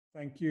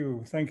Thank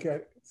you.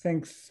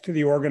 Thanks to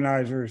the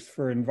organizers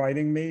for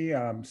inviting me.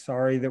 I'm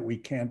sorry that we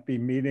can't be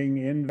meeting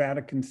in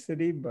Vatican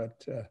City,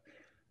 but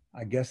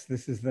I guess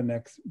this is the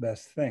next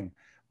best thing.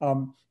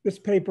 This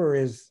paper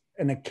is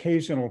an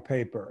occasional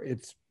paper.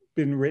 It's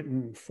been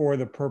written for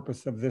the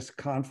purpose of this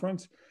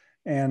conference,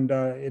 and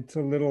it's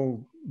a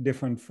little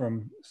different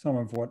from some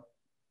of what,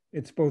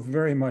 it's both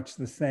very much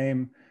the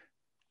same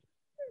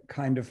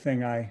kind of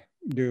thing I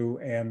do,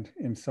 and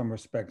in some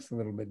respects a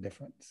little bit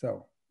different.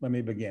 So let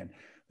me begin.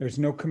 There's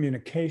no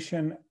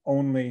communication,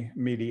 only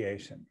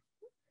mediation.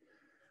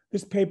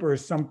 This paper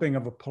is something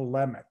of a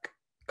polemic,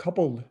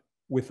 coupled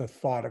with a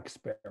thought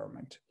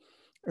experiment.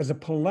 As a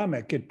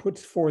polemic, it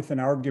puts forth an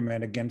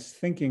argument against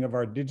thinking of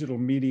our digital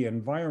media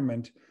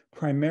environment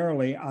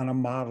primarily on a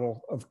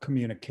model of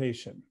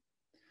communication.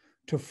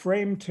 To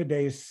frame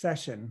today's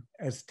session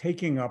as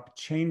taking up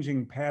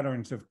changing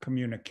patterns of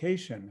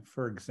communication,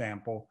 for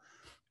example,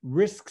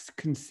 risks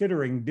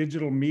considering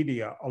digital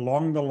media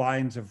along the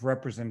lines of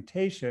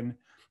representation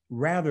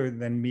rather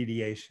than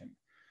mediation.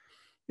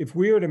 If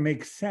we are to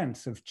make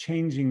sense of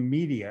changing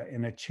media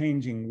in a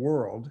changing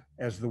world,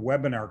 as the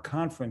webinar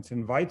conference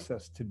invites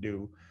us to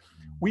do,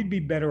 we'd be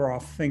better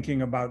off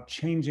thinking about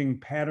changing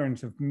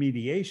patterns of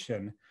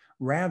mediation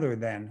rather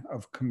than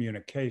of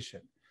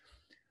communication.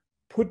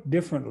 Put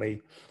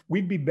differently,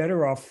 we'd be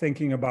better off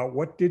thinking about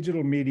what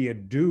digital media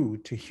do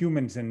to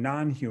humans and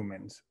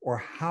non-humans, or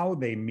how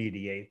they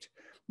mediate,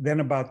 than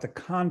about the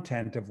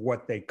content of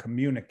what they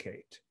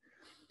communicate.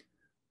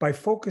 By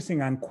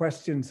focusing on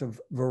questions of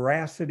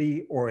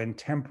veracity or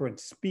intemperate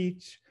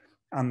speech,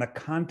 on the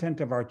content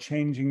of our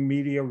changing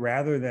media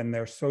rather than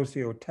their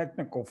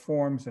socio-technical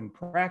forms and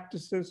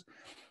practices,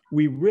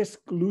 we risk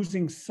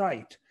losing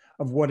sight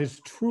of what is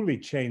truly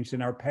changed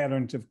in our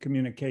patterns of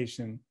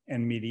communication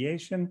and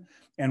mediation,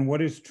 and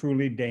what is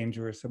truly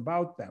dangerous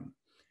about them.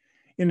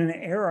 In an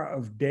era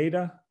of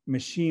data,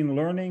 machine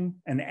learning,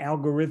 and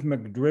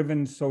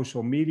algorithmic-driven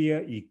social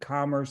media,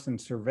 e-commerce,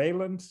 and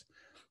surveillance,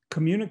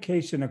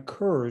 communication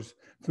occurs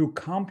through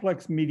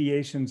complex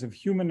mediations of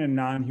human and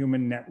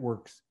non-human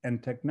networks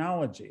and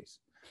technologies.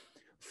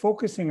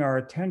 Focusing our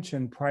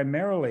attention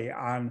primarily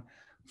on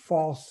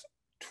false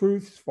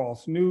truths,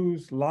 false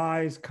news,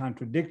 lies,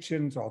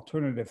 contradictions,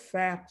 alternative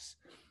facts,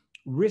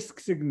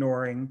 risks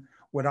ignoring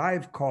what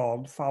I've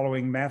called,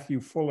 following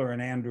Matthew Fuller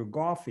and Andrew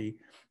Goffey,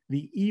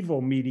 the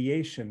evil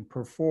mediation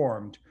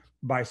performed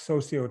by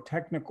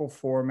socio-technical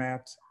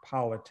formats,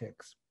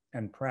 politics,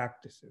 and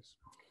practices.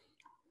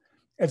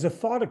 As a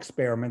thought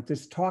experiment,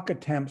 this talk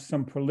attempts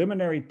some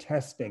preliminary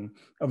testing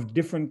of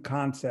different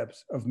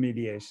concepts of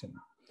mediation.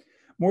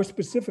 More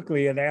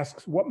specifically, it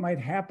asks what might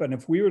happen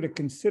if we were to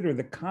consider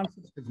the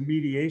concept of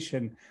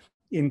mediation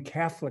in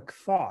Catholic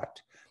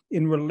thought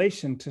in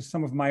relation to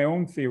some of my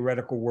own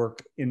theoretical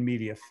work in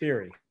media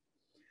theory.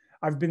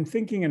 I've been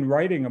thinking and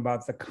writing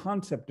about the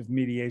concept of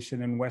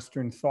mediation in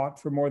Western thought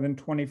for more than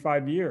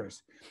 25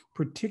 years,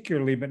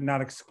 particularly but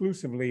not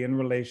exclusively in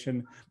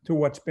relation to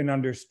what's been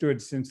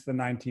understood since the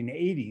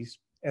 1980s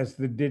as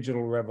the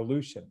digital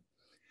revolution,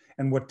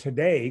 and what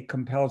today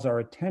compels our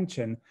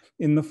attention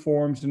in the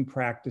forms and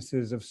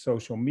practices of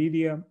social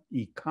media,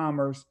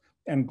 e-commerce,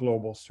 and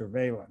global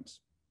surveillance.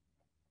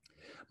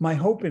 My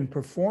hope in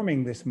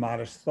performing this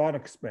modest thought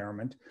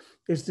experiment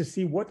is to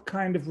see what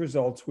kind of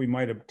results we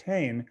might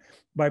obtain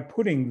by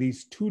putting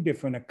these two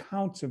different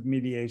accounts of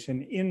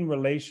mediation in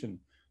relation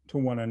to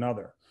one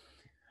another.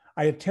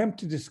 I attempt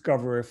to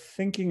discover if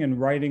thinking and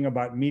writing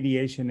about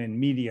mediation in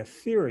media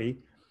theory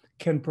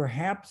can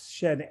perhaps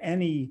shed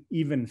any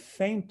even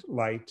faint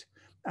light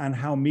on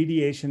how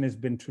mediation has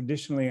been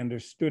traditionally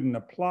understood and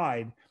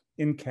applied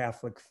in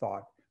Catholic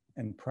thought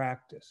and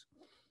practice.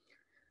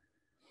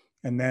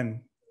 And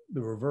then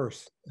the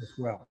reverse as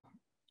well.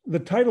 The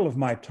title of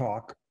my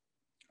talk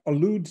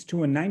alludes to a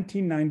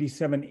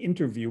 1997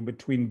 interview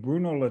between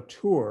Bruno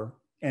Latour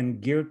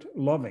and Geert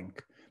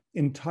Lovink,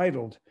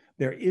 entitled,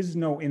 "There is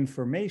no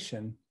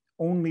information,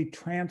 only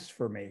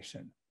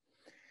transformation."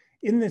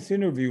 In this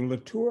interview,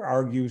 Latour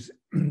argues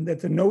that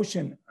the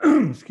notion,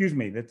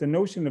 that the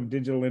notion of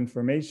digital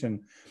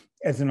information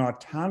as an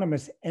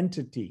autonomous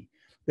entity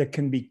that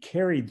can be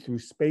carried through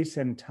space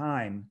and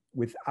time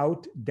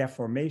without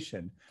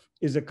deformation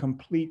is a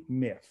complete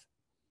myth.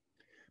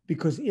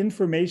 Because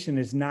information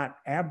is not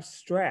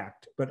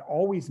abstract, but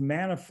always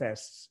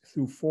manifests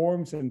through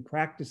forms and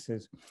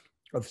practices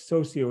of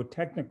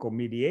socio-technical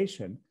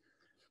mediation,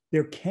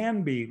 there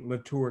can be,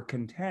 Latour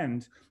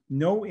contends,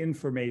 no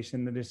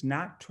information that is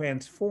not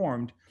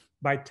transformed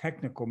by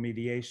technical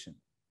mediation.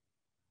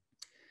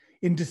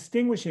 In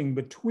distinguishing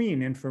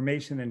between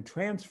information and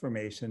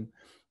transformation,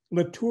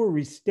 Latour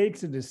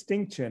restates a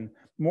distinction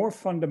more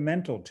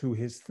fundamental to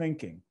his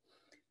thinking,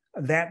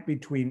 that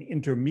between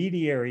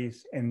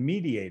intermediaries and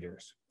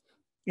mediators,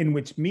 in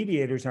which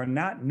mediators are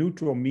not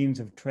neutral means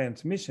of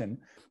transmission,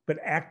 but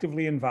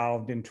actively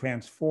involved in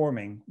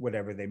transforming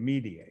whatever they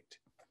mediate.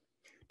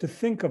 To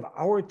think of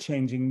our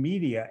changing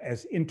media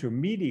as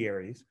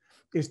intermediaries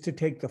is to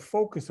take the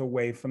focus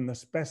away from the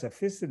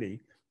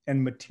specificity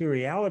and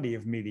materiality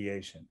of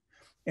mediation,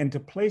 and to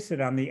place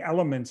it on the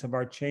elements of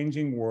our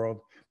changing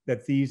world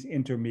that these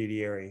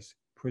intermediaries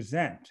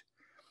present.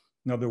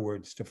 In other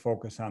words, to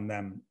focus on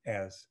them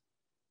as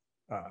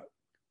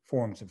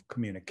forms of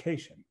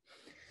communication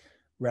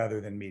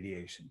rather than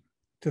mediation.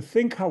 To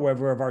think,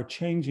 however, of our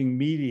changing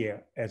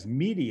media as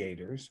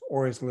mediators,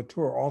 or as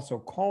Latour also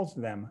calls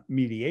them,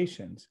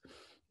 mediations,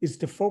 is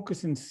to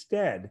focus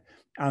instead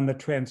on the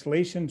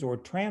translations or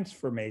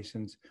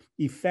transformations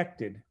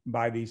effected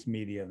by these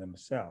media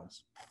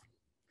themselves.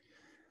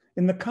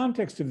 In the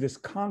context of this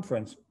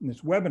conference,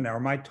 this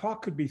webinar, my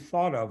talk could be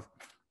thought of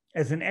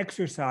as an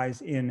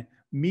exercise in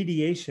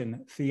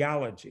mediation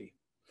theology,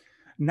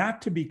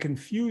 not to be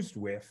confused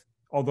with,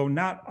 although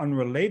not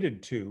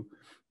unrelated to,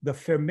 the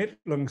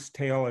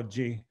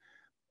Vermittlungstheologie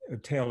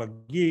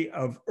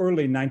of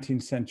early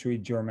 19th century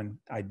German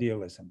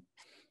idealism.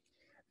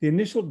 The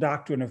initial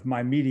doctrine of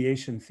my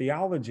mediation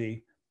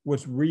theology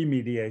was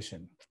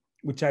remediation,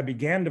 which I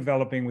began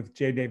developing with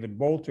J. David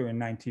Bolter in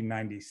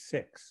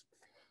 1996.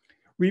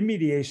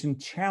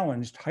 Remediation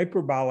challenged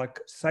hyperbolic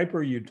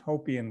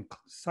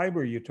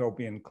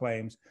cyber-utopian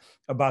claims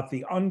about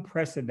the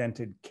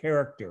unprecedented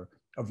character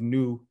of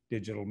new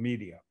digital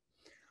media.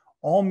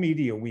 All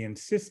media, we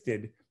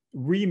insisted,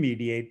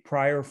 remediate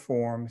prior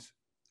forms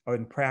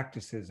and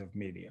practices of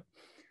media.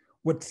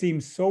 What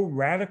seems so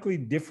radically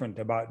different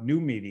about new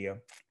media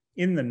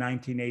in the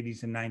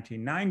 1980s and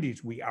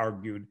 1990s, we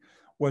argued,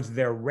 was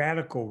their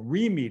radical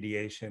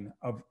remediation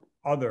of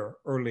other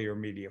earlier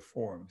media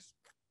forms: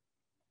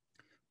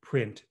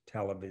 print,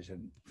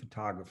 television,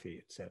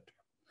 photography, etc.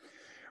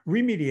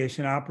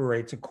 Remediation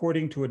operates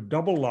according to a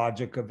double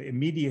logic of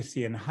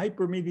immediacy and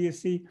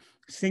hypermediacy,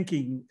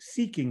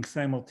 seeking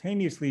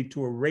simultaneously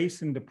to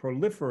erase and to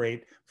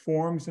proliferate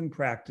forms and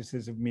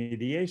practices of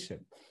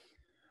mediation.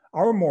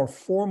 Our more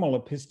formal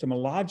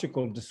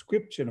epistemological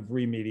description of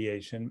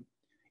remediation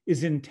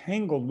is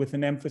entangled with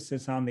an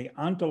emphasis on the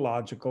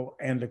ontological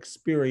and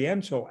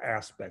experiential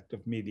aspect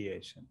of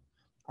mediation,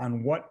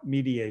 on what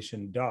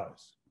mediation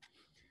does.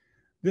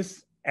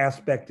 This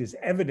aspect is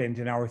evident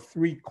in our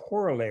three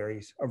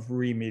corollaries of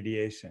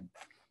remediation: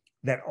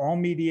 that all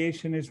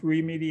mediation is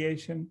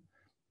remediation,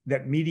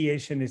 that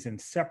mediation is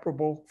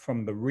inseparable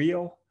from the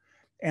real,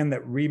 and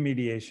that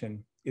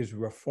remediation is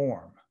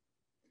reform.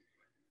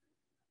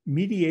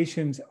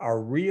 Mediations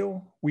are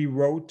real, we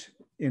wrote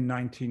in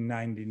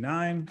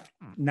 1999,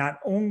 not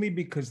only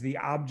because the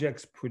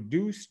objects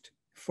produced,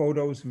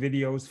 photos,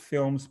 videos,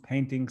 films,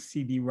 paintings,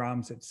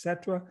 CD-ROMs,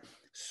 etc.,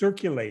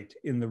 circulate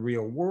in the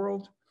real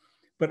world,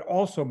 but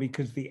also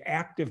because the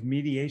act of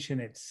mediation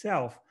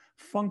itself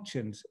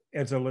functions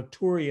as a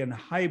Latourian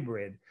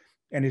hybrid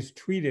and is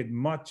treated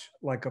much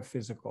like a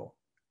physical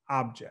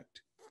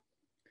object.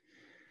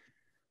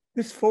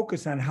 This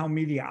focus on how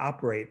media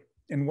operate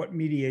and what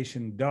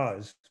mediation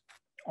does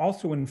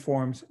also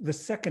informs the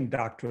second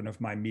doctrine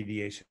of my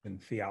mediation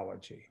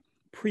theology,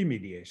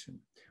 premediation,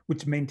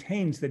 which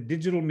maintains that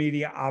digital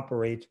media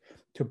operate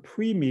to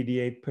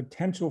premediate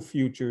potential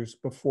futures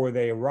before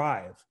they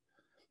arrive,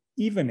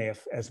 even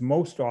if, as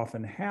most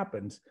often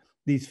happens,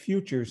 these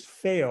futures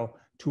fail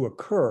to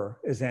occur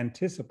as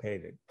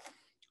anticipated.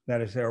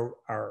 That is, there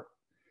are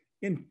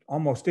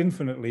almost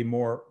infinitely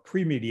more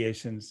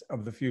premediations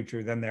of the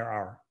future than there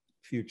are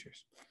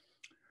futures.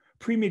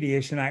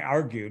 Premediation, I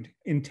argued,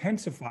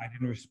 intensified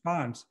in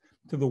response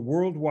to the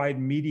worldwide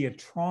media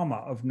trauma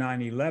of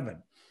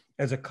 9/11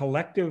 as a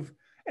collective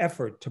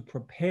effort to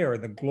prepare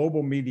the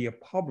global media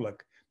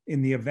public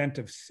in the event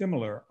of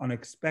similar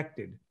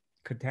unexpected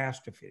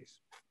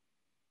catastrophes.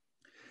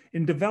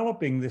 In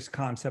developing this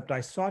concept,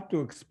 I sought to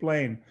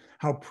explain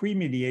how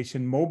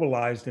premediation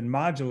mobilized and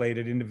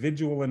modulated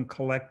individual and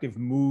collective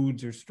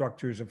moods or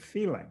structures of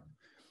feeling.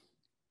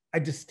 I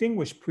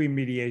distinguish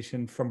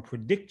premediation from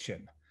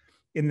prediction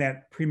in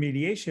that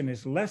premediation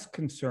is less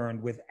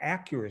concerned with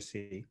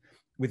accuracy,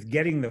 with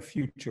getting the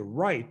future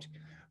right,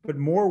 but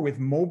more with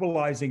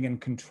mobilizing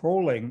and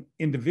controlling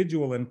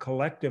individual and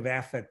collective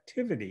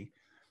affectivity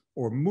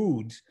or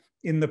moods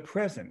in the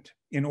present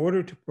in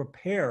order to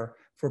prepare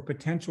for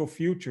potential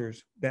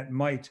futures that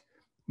might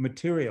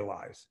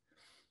materialize.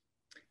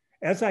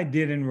 As I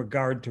did in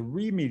regard to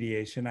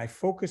remediation, I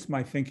focused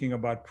my thinking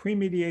about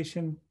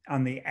premediation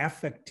on the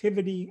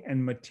affectivity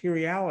and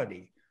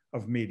materiality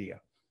of media,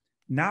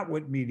 not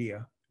what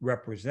media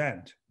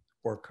represent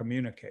or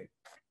communicate.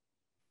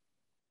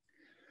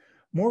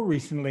 More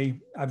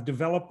recently, I've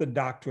developed the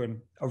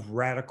doctrine of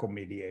radical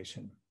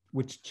mediation,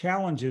 which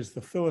challenges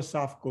the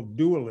philosophical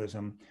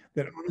dualism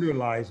that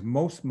underlies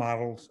most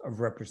models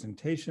of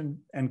representation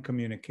and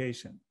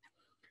communication.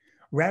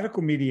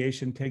 Radical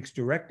mediation takes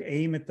direct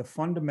aim at the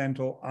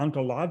fundamental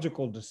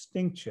ontological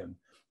distinction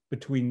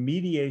between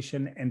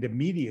mediation and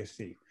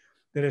immediacy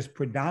that has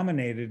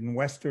predominated in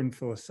Western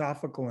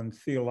philosophical and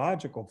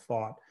theological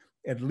thought,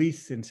 at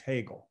least since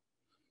Hegel.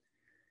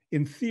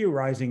 In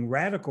theorizing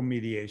radical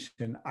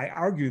mediation, I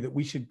argue that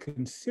we should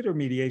consider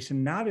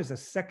mediation not as a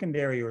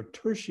secondary or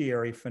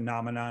tertiary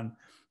phenomenon,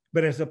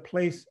 but as a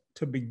place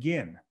to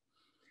begin.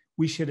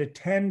 We should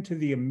attend to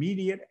the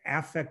immediate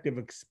affective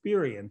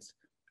experience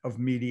of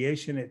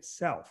mediation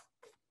itself.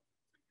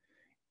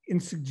 In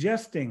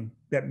suggesting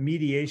that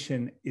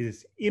mediation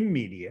is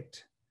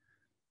immediate,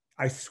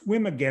 I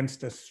swim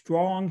against a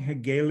strong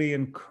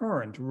Hegelian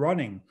current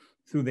running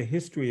through the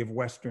history of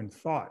Western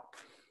thought,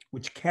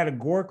 which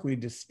categorically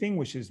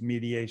distinguishes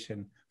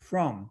mediation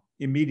from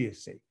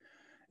immediacy.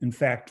 In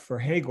fact, for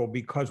Hegel,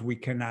 because we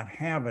cannot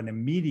have an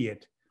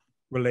immediate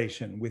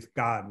relation with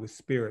God, with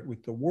spirit,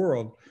 with the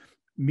world,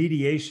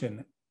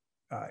 mediation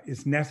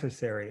is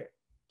necessary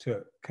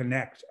to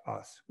connect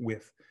us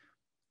with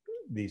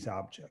these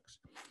objects.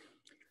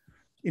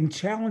 In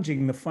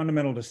challenging the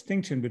fundamental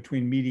distinction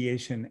between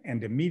mediation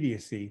and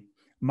immediacy,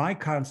 my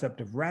concept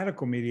of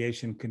radical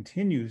mediation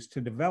continues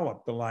to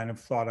develop the line of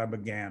thought I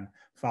began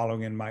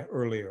following in my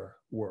earlier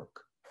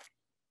work.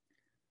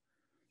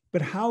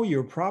 But how,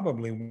 you're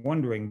probably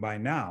wondering by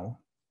now,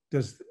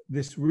 does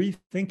this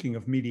rethinking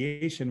of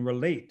mediation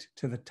relate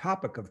to the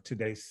topic of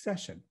today's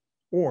session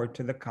or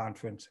to the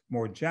conference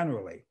more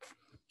generally?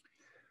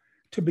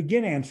 To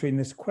begin answering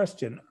this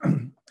question,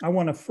 I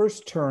want to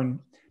first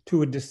turn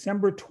to a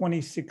December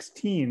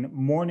 2016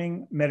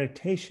 morning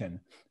meditation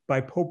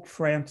by Pope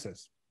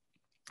Francis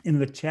in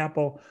the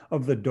chapel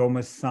of the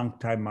Domus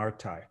Sanctae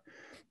Martae,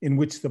 in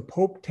which the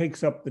Pope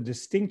takes up the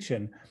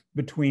distinction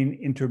between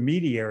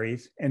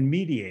intermediaries and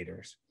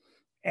mediators,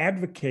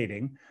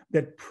 advocating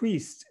that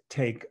priests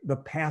take the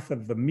path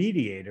of the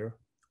mediator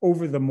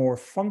over the more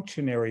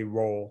functionary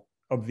role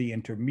of the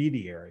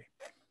intermediary.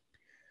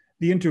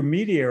 The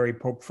intermediary,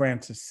 Pope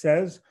Francis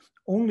says,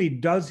 only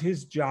does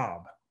his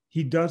job.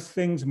 He does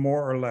things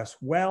more or less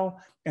well,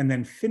 and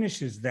then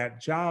finishes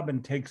that job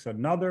and takes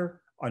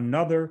another,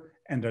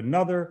 and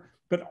another,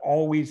 but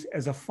always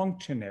as a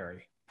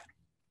functionary.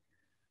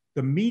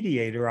 The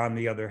mediator, on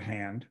the other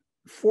hand,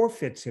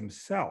 forfeits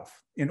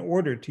himself in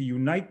order to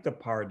unite the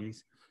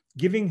parties,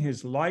 giving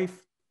his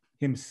life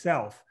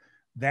himself.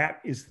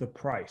 That is the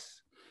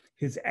price.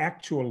 His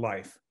actual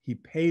life, he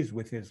pays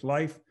with his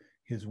life,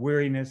 his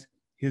weariness,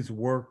 his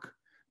work,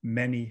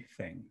 many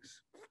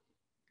things.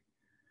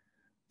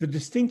 The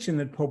distinction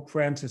that Pope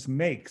Francis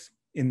makes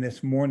in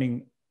this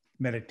morning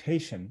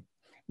meditation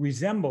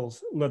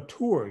resembles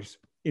Latour's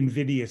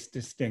invidious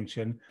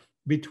distinction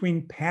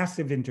between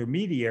passive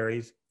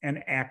intermediaries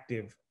and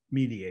active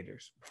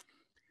mediators.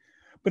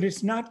 But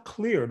it's not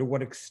clear to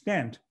what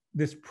extent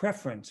this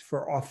preference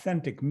for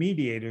authentic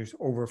mediators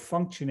over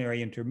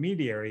functionary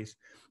intermediaries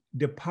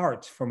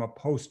departs from a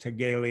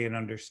post-Hegelian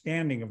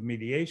understanding of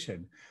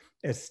mediation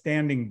as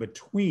standing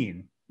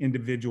between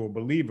individual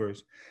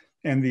believers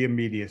and the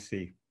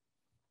immediacy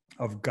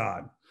of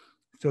God.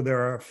 So there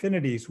are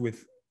affinities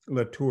with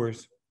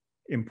Latour's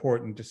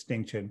important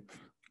distinction,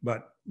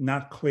 but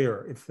not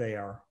clear if they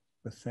are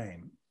the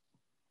same.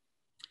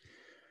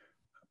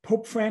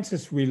 Pope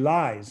Francis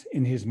relies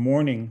in his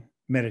morning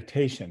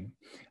meditation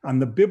on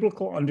the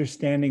biblical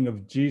understanding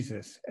of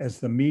Jesus as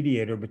the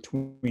mediator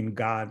between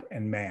God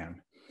and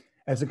man,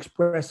 as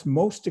expressed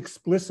most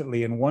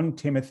explicitly in 1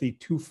 Timothy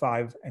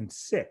 2:5 and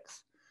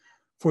 6.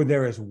 For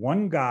there is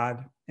one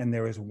God and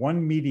there is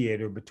one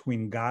mediator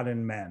between God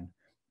and men,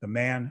 the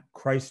man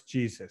Christ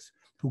Jesus,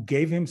 who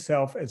gave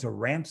himself as a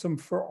ransom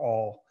for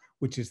all,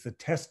 which is the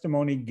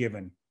testimony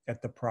given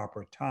at the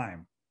proper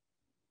time.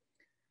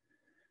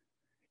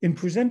 In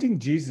presenting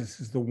Jesus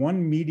as the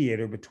one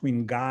mediator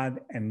between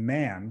God and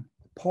man,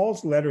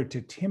 Paul's letter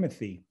to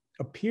Timothy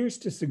appears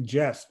to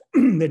suggest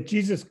that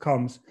Jesus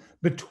comes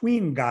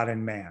between God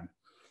and man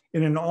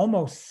in an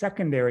almost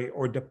secondary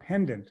or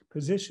dependent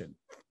position.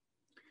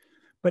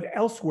 But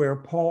elsewhere,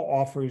 Paul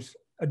offers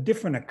a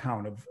different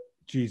account of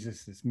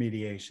Jesus's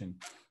mediation,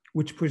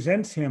 which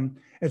presents him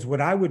as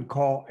what I would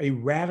call a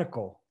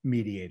radical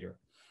mediator,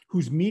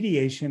 whose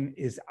mediation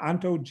is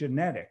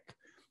ontogenetic,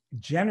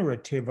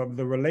 generative of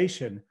the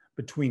relation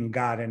between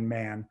God and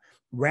man,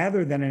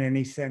 rather than in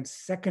any sense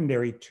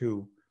secondary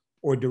to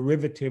or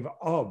derivative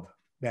of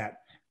that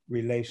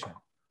relation.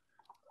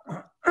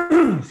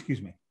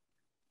 Excuse me.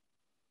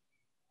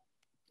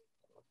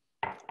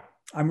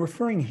 I'm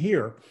referring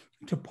here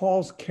to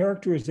Paul's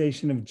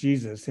characterization of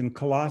Jesus in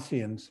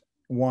Colossians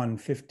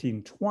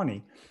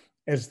 1:15-20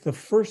 as the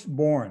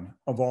firstborn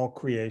of all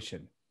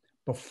creation,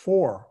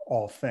 before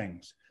all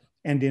things,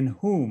 and in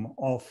whom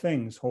all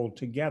things hold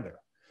together.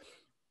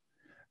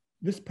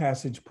 This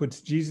passage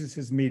puts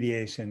Jesus's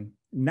mediation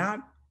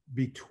not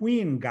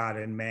between God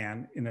and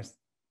man in a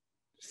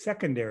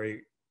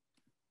secondary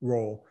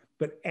role,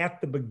 but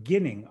at the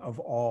beginning of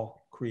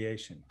all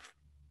creation.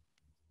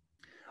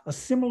 A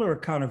similar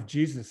account of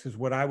Jesus as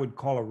what I would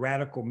call a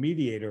radical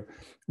mediator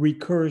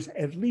recurs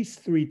at least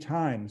 3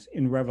 times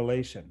in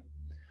Revelation,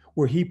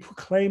 where he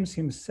proclaims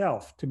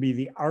himself to be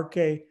the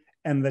arche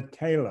and the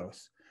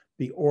telos,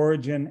 the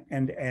origin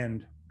and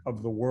end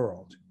of the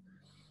world.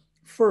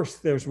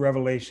 First, there's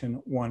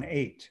Revelation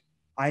 1:8.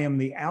 I am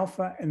the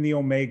Alpha and the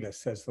Omega,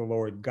 says the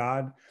Lord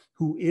God,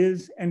 who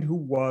is and who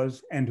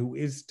was and who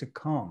is to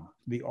come,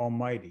 the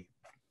Almighty.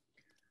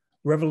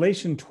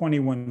 Revelation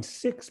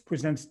 21:6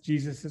 presents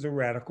Jesus as a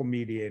radical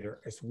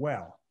mediator as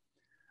well.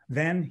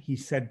 Then he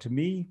said to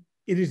me,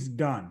 it is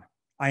done.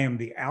 I am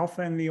the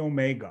Alpha and the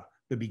Omega,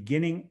 the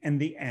beginning and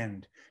the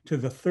end. To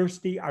the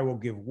thirsty, I will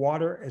give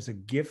water as a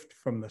gift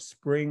from the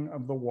spring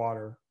of the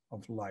water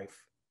of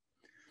life.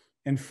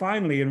 And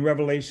finally, in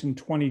Revelation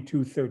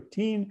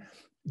 22:13,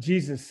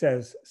 Jesus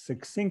says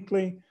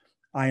succinctly,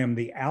 I am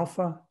the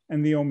Alpha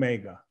and the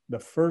Omega, the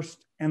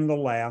first and the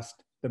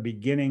last, the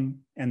beginning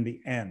and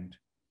the end.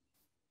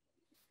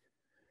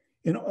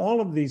 In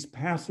all of these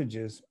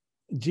passages,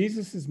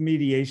 Jesus'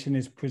 mediation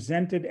is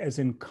presented as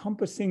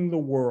encompassing the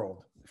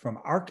world from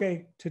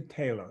arche to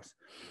telos,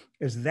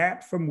 as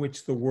that from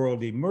which the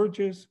world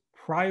emerges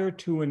prior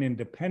to and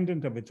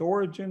independent of its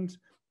origins,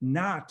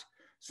 not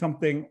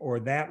something or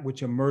that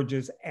which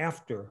emerges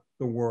after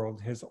the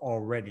world has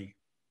already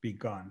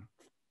begun.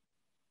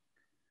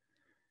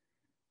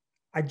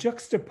 I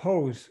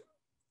juxtapose,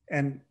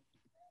 and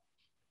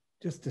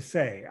just to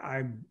say,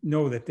 I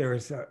know that there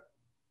is a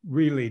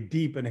really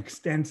deep and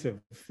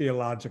extensive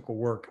theological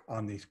work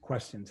on these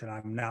questions, and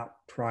I'm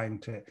not trying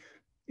to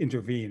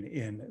intervene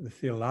in the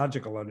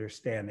theological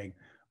understanding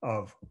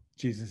of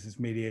Jesus's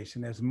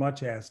mediation as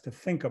much as to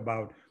think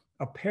about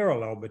a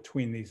parallel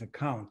between these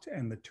accounts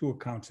and the two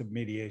accounts of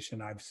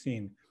mediation I've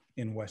seen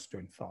in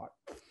Western thought.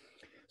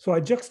 So I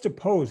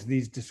juxtapose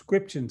these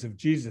descriptions of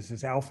Jesus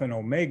as Alpha and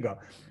Omega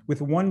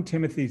with 1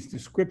 Timothy's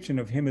description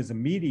of him as a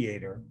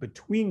mediator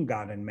between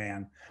God and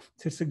man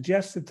to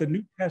suggest that the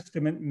New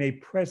Testament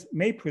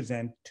may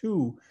present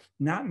two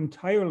not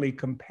entirely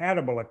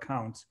compatible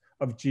accounts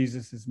of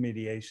Jesus's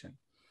mediation.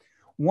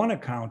 One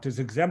account, is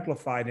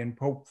exemplified in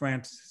Pope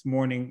Francis'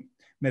 morning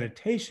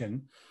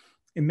meditation,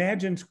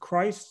 imagines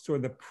Christ's or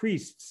the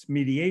priest's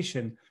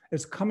mediation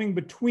as coming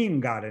between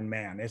God and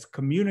man, as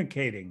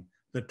communicating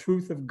the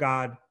truth of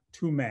God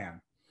to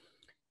man.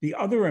 The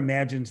other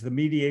imagines the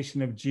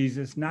mediation of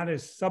Jesus not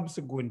as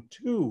subsequent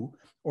to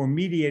or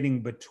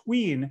mediating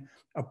between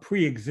a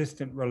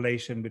pre-existent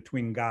relation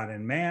between God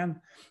and man,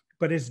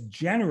 but as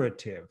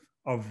generative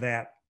of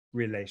that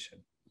relation.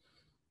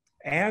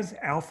 As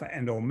Alpha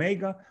and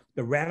Omega,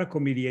 the radical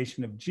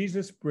mediation of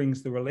Jesus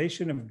brings the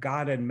relation of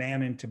God and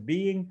man into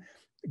being,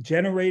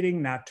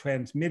 generating, not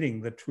transmitting,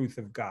 the truth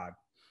of God.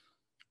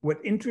 What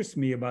interests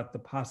me about the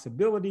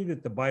possibility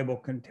that the Bible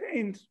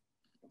contains,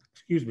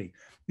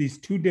 these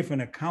two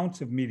different accounts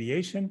of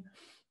mediation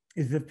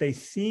is that they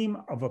seem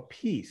of a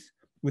piece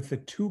with the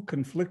two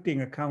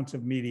conflicting accounts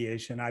of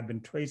mediation I've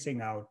been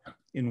tracing out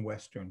in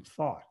Western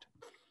thought.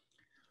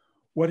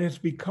 What has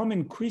become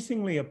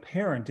increasingly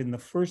apparent in the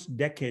first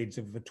decades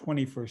of the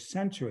 21st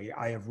century,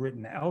 I have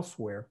written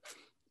elsewhere,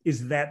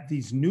 is that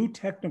these new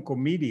technical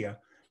media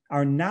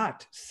are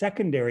not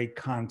secondary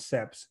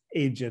concepts,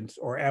 agents,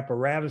 or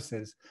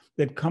apparatuses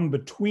that come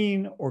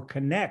between or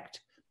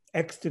connect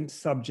extant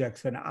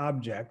subjects and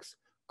objects,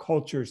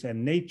 cultures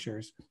and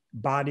natures,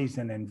 bodies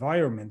and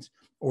environments,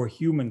 or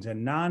humans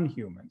and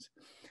non-humans.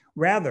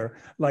 Rather,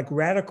 like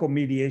radical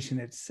mediation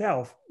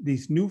itself,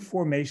 these new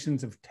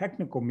formations of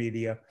technical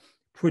media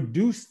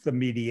produce the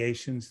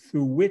mediations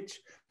through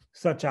which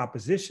such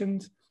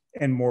oppositions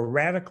and more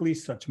radically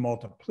such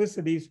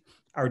multiplicities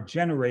are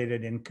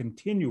generated in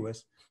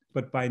continuous,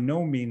 but by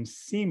no means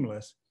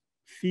seamless,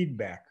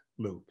 feedback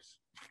loops.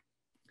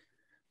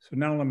 So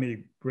now let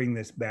me bring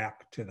this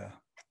back to the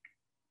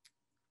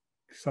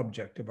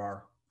subject of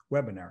our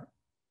webinar.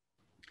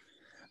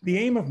 The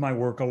aim of my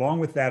work, along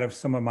with that of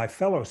some of my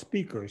fellow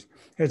speakers,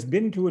 has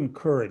been to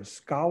encourage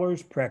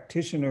scholars,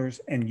 practitioners,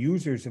 and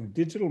users of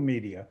digital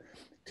media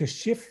to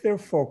shift their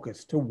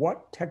focus to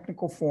what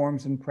technical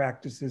forms and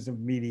practices of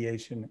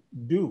mediation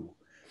do,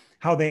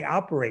 how they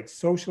operate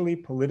socially,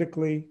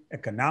 politically,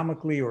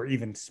 economically, or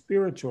even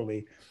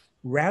spiritually,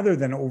 rather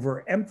than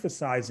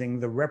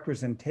overemphasizing the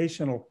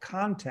representational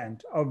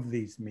content of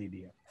these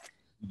media.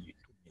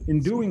 In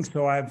doing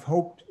so, I've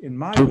hoped in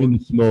my 2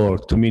 minutes more,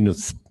 2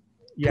 minutes.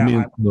 Yeah, 2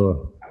 minutes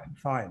more.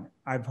 Fine.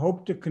 I've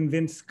hoped to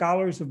convince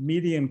scholars of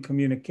media and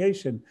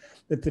communication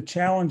that the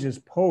challenges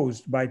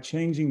posed by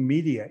changing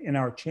media in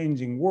our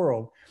changing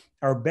world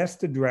are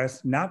best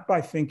addressed not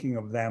by thinking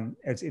of them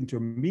as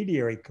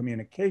intermediary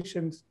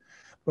communications,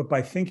 but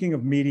by thinking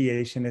of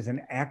mediation as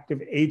an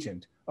active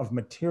agent of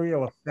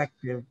material,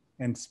 affective,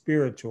 and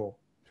spiritual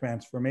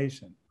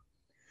transformation.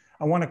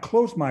 I want to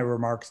close my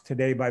remarks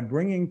today by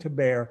bringing to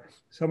bear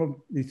some of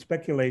the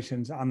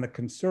speculations on the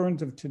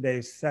concerns of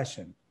today's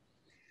session.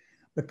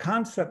 The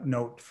concept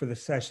note for the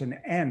session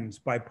ends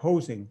by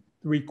posing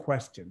 3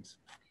 questions.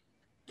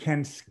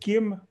 Can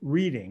skim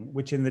reading,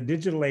 which in the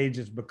digital age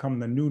has become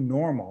the new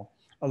normal,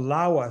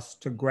 allow us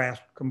to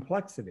grasp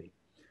complexity?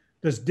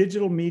 Does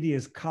digital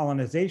media's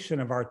colonization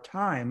of our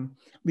time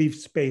leave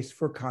space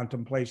for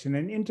contemplation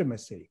and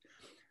intimacy?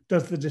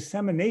 Does the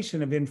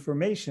dissemination of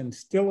information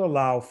still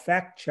allow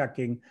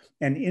fact-checking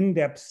and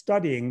in-depth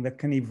studying that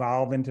can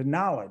evolve into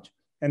knowledge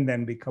and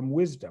then become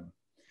wisdom?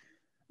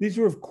 These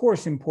are, of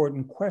course,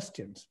 important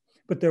questions,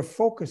 but their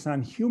focus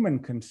on human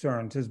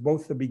concerns as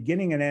both the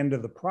beginning and end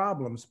of the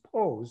problems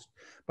posed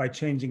by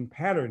changing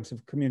patterns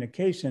of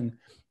communication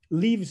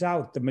leaves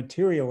out the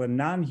material and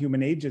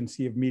non-human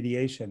agency of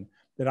mediation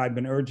that I've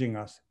been urging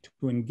us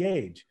to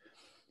engage.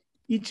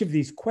 Each of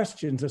these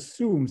questions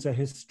assumes a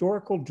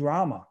historical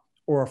drama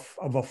or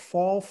of a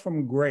fall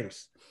from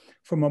grace,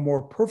 from a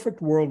more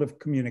perfect world of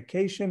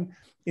communication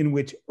in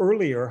which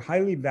earlier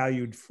highly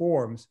valued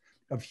forms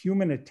of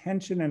human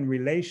attention and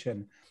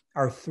relation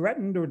are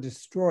threatened or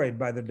destroyed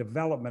by the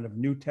development of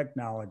new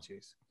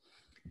technologies.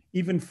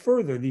 Even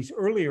further, these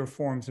earlier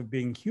forms of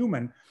being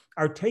human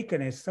are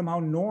taken as somehow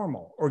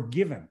normal or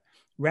given,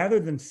 rather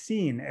than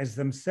seen as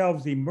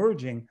themselves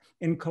emerging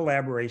in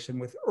collaboration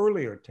with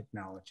earlier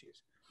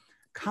technologies.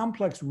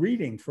 Complex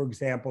reading, for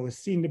example, is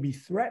seen to be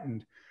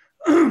threatened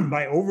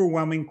by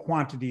overwhelming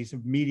quantities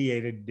of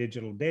mediated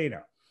digital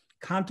data.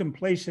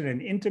 Contemplation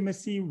and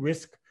intimacy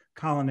risk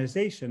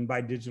colonization by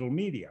digital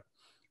media.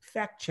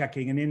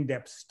 Fact-checking and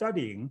in-depth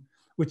studying,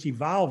 which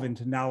evolve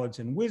into knowledge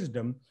and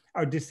wisdom,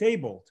 are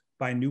disabled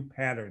by new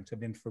patterns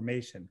of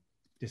information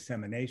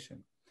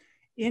dissemination.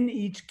 In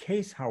each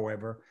case,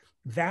 however,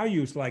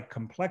 values like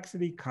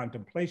complexity,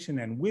 contemplation,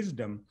 and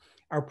wisdom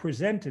are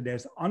presented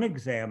as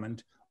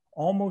unexamined,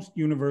 almost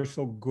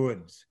universal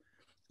goods,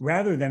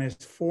 rather than as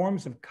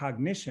forms of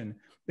cognition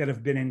that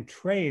have been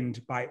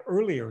entrained by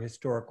earlier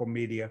historical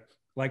media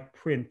like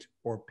print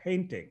or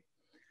painting.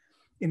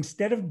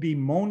 Instead of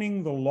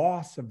bemoaning the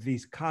loss of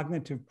these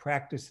cognitive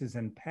practices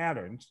and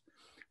patterns,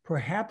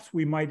 perhaps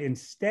we might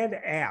instead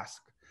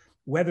ask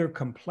whether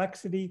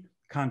complexity,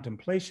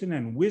 contemplation,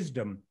 and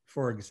wisdom,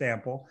 for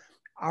example,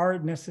 are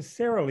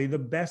necessarily the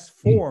best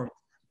form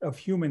of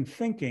human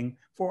thinking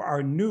for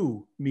our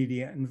new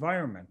media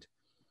environment.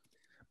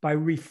 By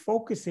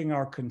refocusing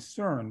our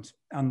concerns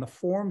on the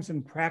forms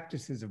and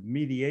practices of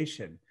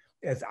mediation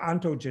as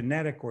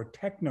ontogenetic or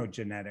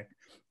technogenetic,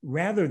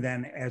 rather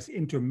than as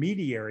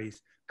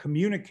intermediaries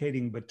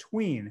communicating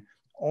between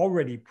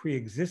already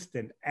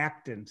pre-existent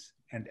actants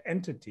and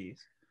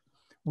entities,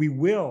 we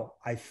will,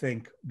 I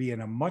think, be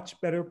in a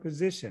much better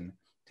position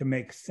to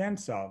make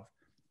sense of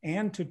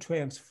and to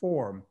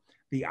transform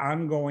the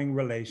ongoing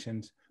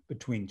relations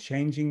between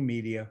changing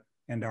media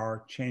and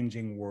our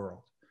changing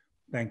world.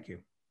 Thank you.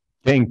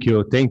 Thank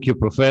you,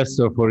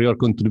 Professor, for your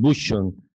contribution.